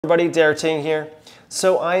Everybody, Derek Ting here.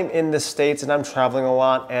 So I'm in the States and I'm traveling a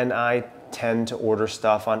lot, and I tend to order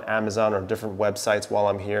stuff on Amazon or different websites while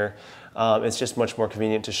I'm here. It's just much more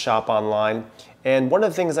convenient to shop online. And one of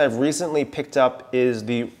the things I've recently picked up is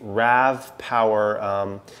the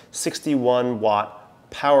RAVpower 61 watt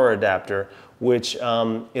power adapter, which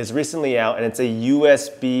is recently out, and it's a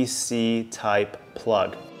USB-C type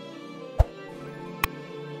plug.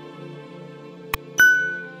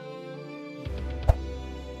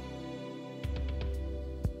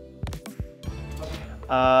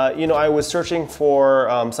 I was searching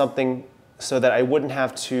for something so that I wouldn't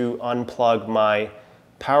have to unplug my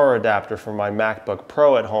power adapter for my MacBook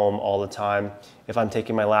Pro at home all the time if I'm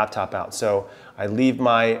taking my laptop out. So I leave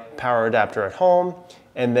my power adapter at home,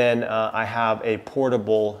 and then I have a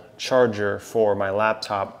portable charger for my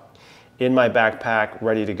laptop in my backpack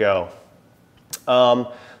ready to go.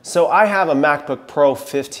 So I have a MacBook Pro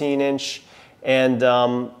 15-inch, and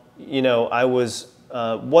I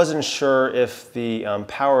wasn't sure if the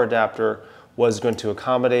power adapter was going to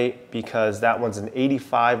accommodate, because that one's an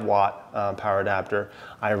 85 watt power adapter.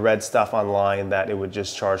 I read stuff online that it would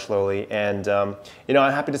just charge slowly, and I'm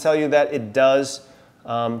happy to tell you that it does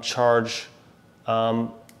charge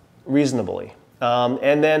reasonably.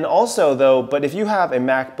 And then also though, but if you have a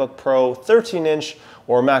MacBook Pro 13-inch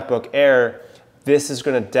or MacBook Air, this is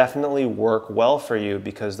going to definitely work well for you,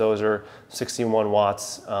 because those are 61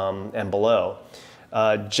 watts and below.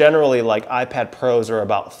 Generally, like iPad Pros are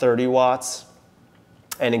about 30 watts,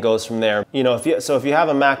 and it goes from there. If you have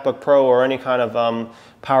a MacBook Pro or any kind of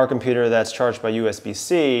power computer that's charged by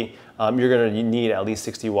USB-C, you're going to need at least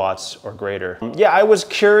 60 watts or greater. Yeah, I was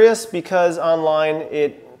curious because online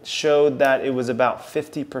it showed that it was about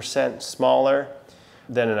 50% smaller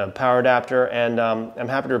than a power adapter, and I'm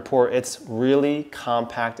happy to report it's really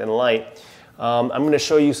compact and light. I'm going to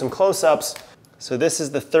show you some close-ups. So this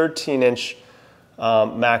is the 13-inch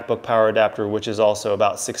MacBook power adapter, which is also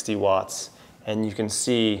about 60 watts, and you can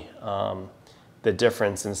see the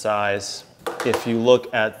difference in size. If you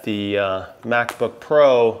look at the MacBook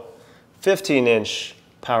Pro 15-inch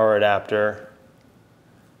power adapter,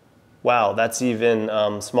 wow, that's even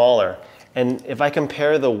smaller. And if I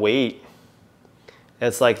compare the weight,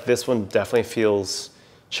 it's like this one definitely feels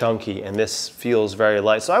chunky and this feels very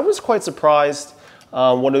light. So I was quite surprised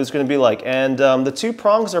what it was going to be like. And the two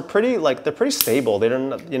prongs are they're pretty stable. They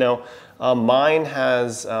don't, mine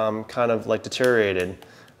has kind of like deteriorated.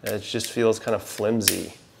 It just feels kind of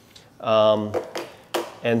flimsy.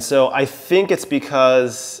 And so I think it's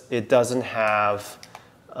because it doesn't have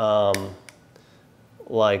the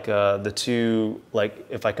two,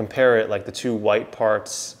 if I compare it, like the two white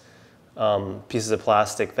parts, pieces of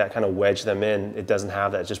plastic that kind of wedge them in, it doesn't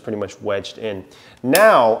have that. It's just pretty much wedged in.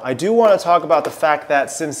 Now, I do want to talk about the fact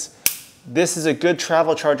that since this is a good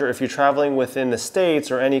travel charger if you're traveling within the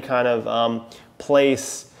States or any kind of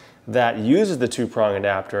place that uses the two-prong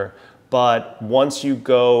adapter, but once you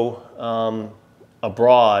go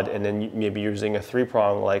abroad and then maybe using a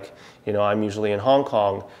three-prong, like I'm usually in Hong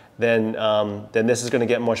Kong, then this is going to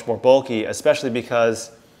get much more bulky, especially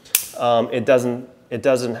because it doesn't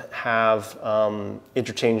have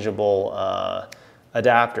interchangeable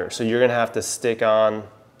adapter. So you're going to have to stick on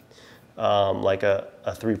like a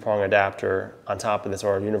three-prong adapter on top of this,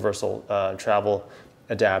 or a universal travel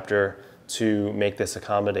adapter to make this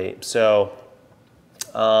accommodate. So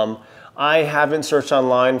I haven't searched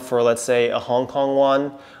online for, let's say, a Hong Kong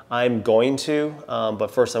one. I'm going to,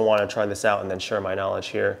 but first I want to try this out and then share my knowledge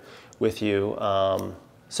here with you.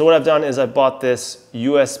 So what I've done is I bought this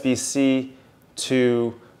USB-C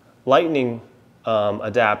to Lightning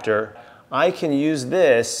adapter. I can use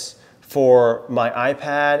this for my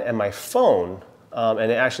iPad and my phone,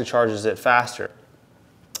 and it actually charges it faster.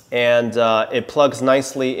 And it plugs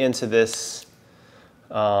nicely into this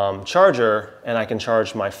charger, and I can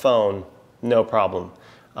charge my phone no problem.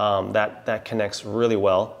 That connects really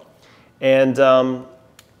well. And but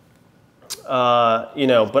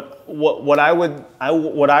what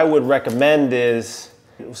I would recommend is,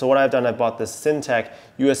 so what I've done, I bought this Syntec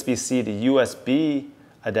USB-C to USB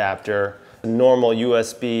adapter, a normal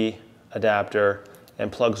USB adapter,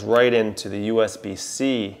 and plugs right into the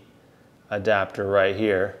USB-C adapter right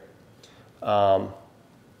here. Right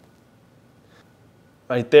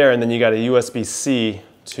there, and then you got a USB-C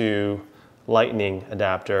to Lightning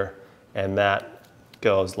adapter, and that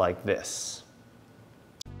goes like this.